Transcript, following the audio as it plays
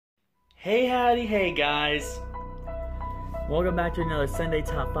Hey howdy, hey guys! Welcome back to another Sunday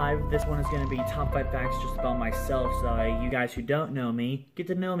Top 5. This one is going to be Top 5 Facts just about myself, so you guys who don't know me, get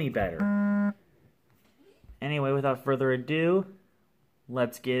to know me better. Anyway, without further ado,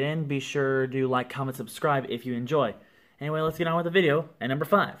 let's get in. Be sure to like, comment, subscribe if you enjoy. Anyway, let's get on with the video. At number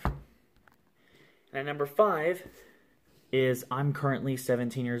 5. At number 5 is I'm currently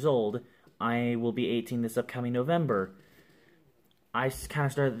 17 years old. I will be 18 this upcoming November. I kind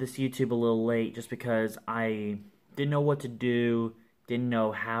of started this YouTube a little late just because I didn't know what to do, didn't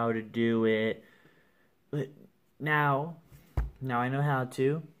know how to do it. But now I know how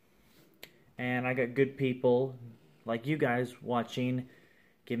to. And I got good people like you guys watching,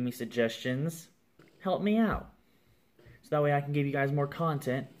 giving me suggestions, help me out. So that way I can give you guys more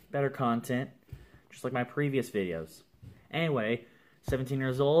content, better content, just like my previous videos. Anyway, 17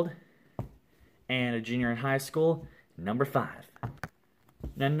 years old and a junior in high school, number 5.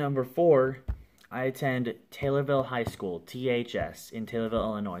 Then number 4, I attend Taylorville High School, THS, in Taylorville,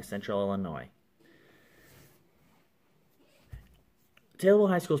 Illinois, Central Illinois. Taylorville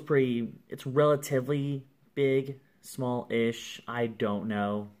High School is it's relatively big, small-ish, I don't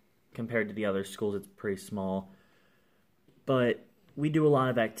know. Compared to the other schools, it's pretty small. But we do a lot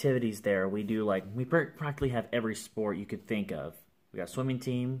of activities there. We practically have every sport you could think of. We got swimming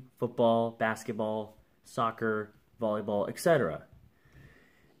team, football, basketball, soccer, volleyball, etc.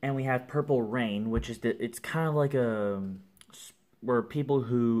 And we have Purple Rain, which is it's kind of like where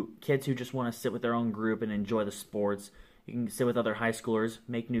kids who just want to sit with their own group and enjoy the sports. You can sit with other high schoolers,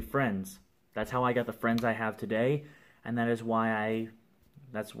 make new friends. That's how I got the friends I have today, and that is why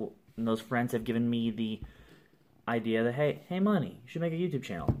those friends have given me the idea that hey Money, you should make a YouTube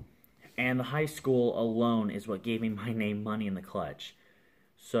channel. And the high school alone is what gave me my name, Money in the Clutch.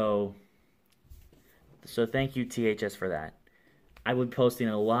 So thank you THS for that. I will be posting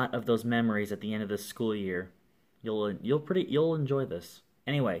a lot of those memories at the end of this school year. You'll enjoy this.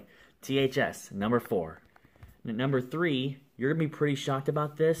 Anyway, THS, number 4. Number 3, you're going to be pretty shocked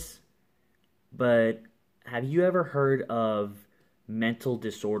about this, but have you ever heard of mental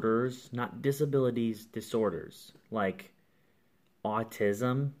disorders? Not disabilities, disorders. Like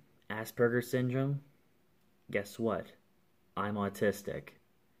autism, Asperger's syndrome? Guess what? I'm autistic.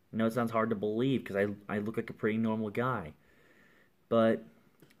 I know it sounds hard to believe because I look like a pretty normal guy. But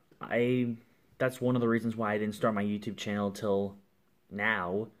that's one of the reasons why I didn't start my YouTube channel till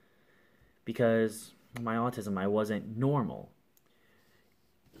now, because my autism, I wasn't normal.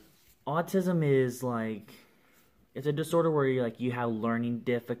 Autism is it's a disorder where you have learning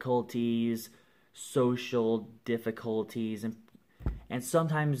difficulties, social difficulties, and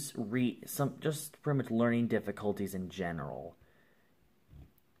sometimes just pretty much learning difficulties in general.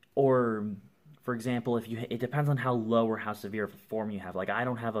 Or, for example, it depends on how low or how severe of a form you have. Like, I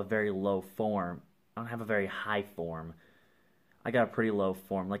don't have a very low form. I don't have a very high form. I got a pretty low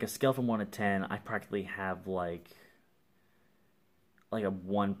form. Like, a scale from 1 to 10, I practically have, like a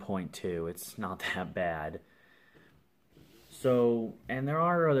 1.2. It's not that bad. So, and there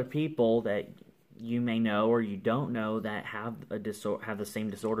are other people that you may know or you don't know that have the same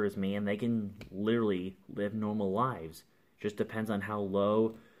disorder as me, and they can literally live normal lives. Just depends on how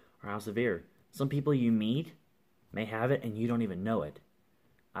low or how severe. Some people you meet may have it and you don't even know it.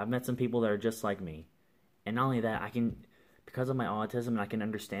 I've met some people that are just like me. And not only that, because of my autism, I can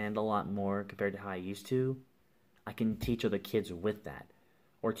understand a lot more compared to how I used to. I can teach other kids with that.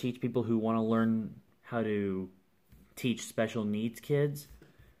 Or teach people who want to learn how to teach special needs kids.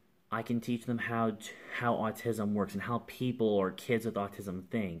 I can teach them how autism works and how people or kids with autism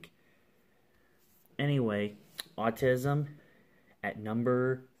think. Anyway, autism at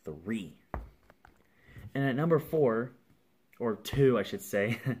number 3. And at number 4, or 2 I should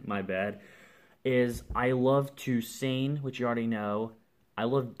say, my bad, is I love to sing, which you already know. I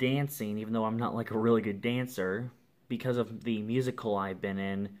love dancing, even though I'm not like a really good dancer. Because of the musical I've been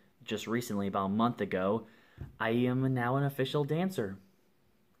in just recently, about a month ago, I am now an official dancer.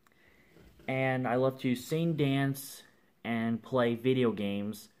 And I love to sing, dance, and play video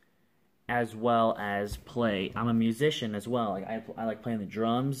games, as well as play. I'm a musician as well. I like playing the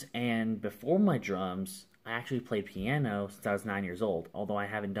drums, and before my drums, I actually played piano since I was 9 years old, although I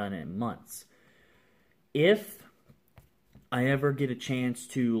haven't done it in months. If I ever get a chance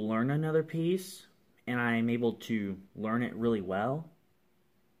to learn another piece, and I'm able to learn it really well,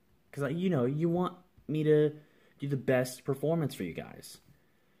 because you want me to do the best performance for you guys,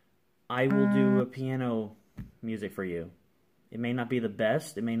 I will do a piano music for you. It may not be the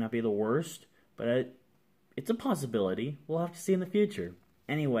best, it may not be the worst, but it's a possibility. We'll have to see in the future.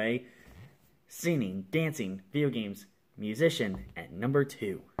 Anyway, singing, dancing, video games, musician at number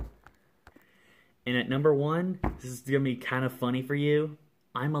 2. And at number 1, this is going to be kind of funny for you,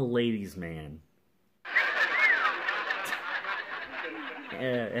 I'm a ladies' man.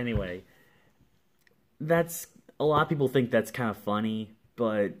 Anyway, that's, a lot of people think that's kind of funny,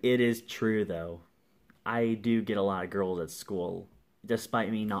 but it is true though. I do get a lot of girls at school,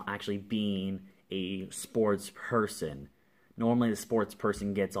 despite me not actually being a sports person. Normally the sports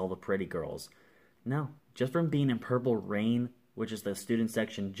person gets all the pretty girls. No, just from being in Purple Rain, which is the student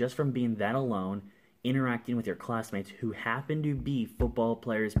section, just from being that alone, interacting with your classmates who happen to be football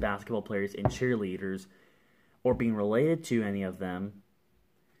players, basketball players, and cheerleaders, or being related to any of them,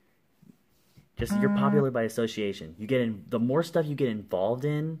 just you're popular by association. You get in, the more stuff you get involved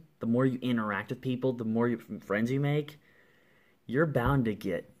in, the more you interact with people, the more friends you make, you're bound to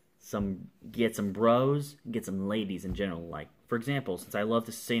get some bros, get some ladies in general. Like, for example, since I love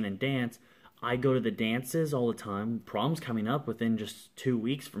to sing and dance, I go to the dances all the time. Prom's coming up within just 2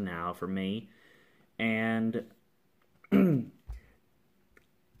 weeks from now for me. And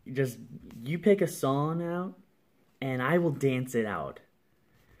just, you pick a song out, and I will dance it out.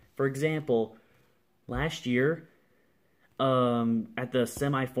 For example, last year, at the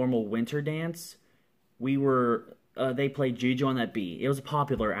semi-formal winter dance, they played Juju on That Beat. It was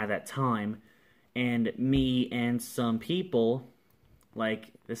popular at that time, and me and some people,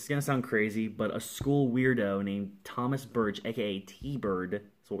 like, this is gonna sound crazy, but a school weirdo named Thomas Birch, aka T-Bird,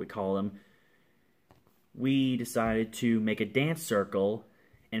 that's what we call him, we decided to make a dance circle,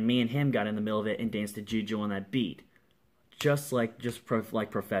 and me and him got in the middle of it and danced to Juju on That Beat.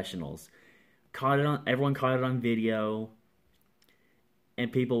 Like professionals. Everyone caught it on video,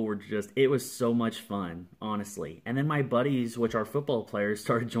 and people were just, it was so much fun, honestly. And then my buddies, which are football players,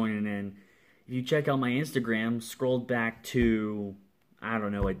 started joining in. If you check out my Instagram, scrolled back to, I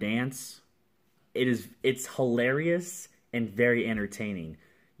don't know, a dance, it's hilarious and very entertaining.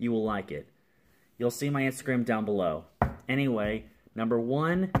 You will like it. You'll see my Instagram down below. Anyway, number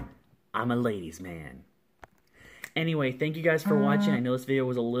 1, I'm a ladies' man. Anyway, thank you guys for watching. I know this video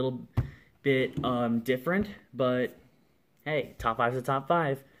was a little bit different, but hey, top 5's a top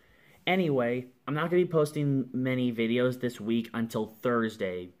 5. Anyway, I'm not going to be posting many videos this week until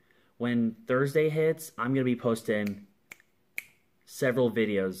Thursday. When Thursday hits, I'm going to be posting several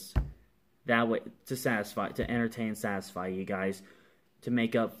videos. That way, to entertain and satisfy you guys, to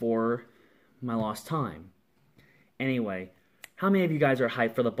make up for my lost time. Anyway, how many of you guys are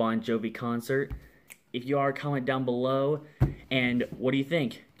hyped for the Bon Jovi concert? If you are, comment down below. And what do you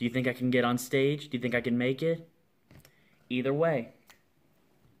think? Do you think I can get on stage? Do you think I can make it? Either way,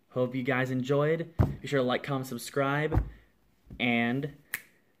 hope you guys enjoyed. Be sure to like, comment, subscribe. And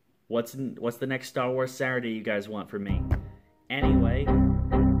what's the next Star Wars Saturday you guys want from me? Anyway,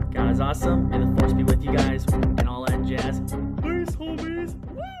 God is awesome. May the Force be with you guys and all that jazz.